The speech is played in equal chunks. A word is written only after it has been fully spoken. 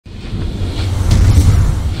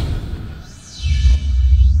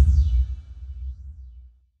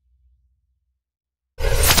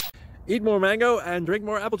Eat more mango and drink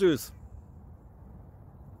more apple juice.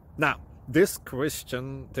 Now, this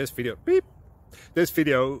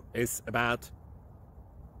video is about...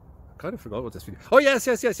 I kind of forgot what this video... Oh, yes.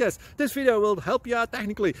 This video will help you out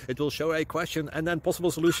technically. It will show a question and then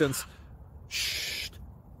possible solutions. Shh.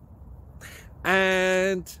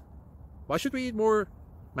 And why should we eat more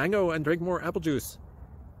mango and drink more apple juice?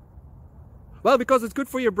 Well, because it's good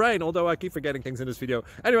for your brain, although I keep forgetting things in this video.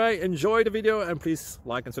 Anyway, enjoy the video and please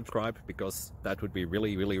like and subscribe, because that would be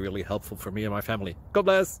really helpful for me and my family. God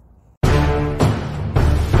bless!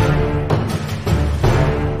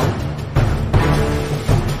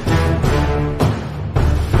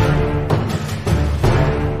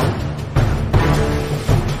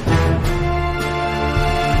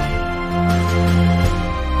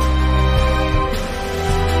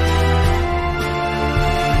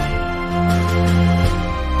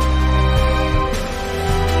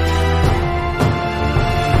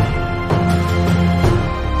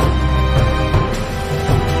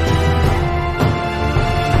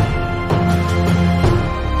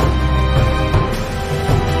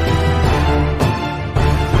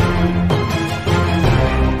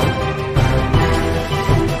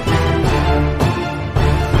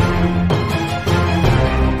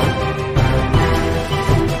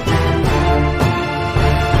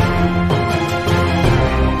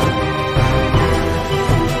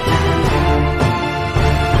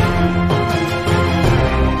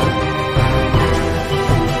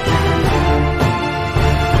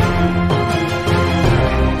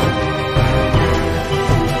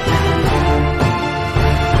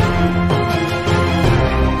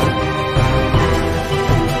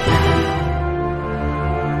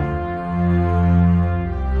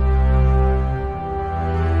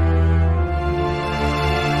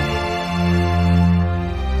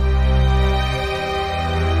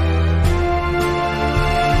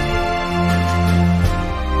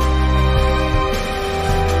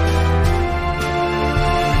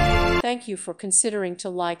 Thank you for considering to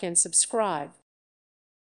like and subscribe.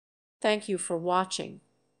 Thank you for watching.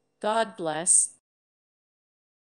 God bless.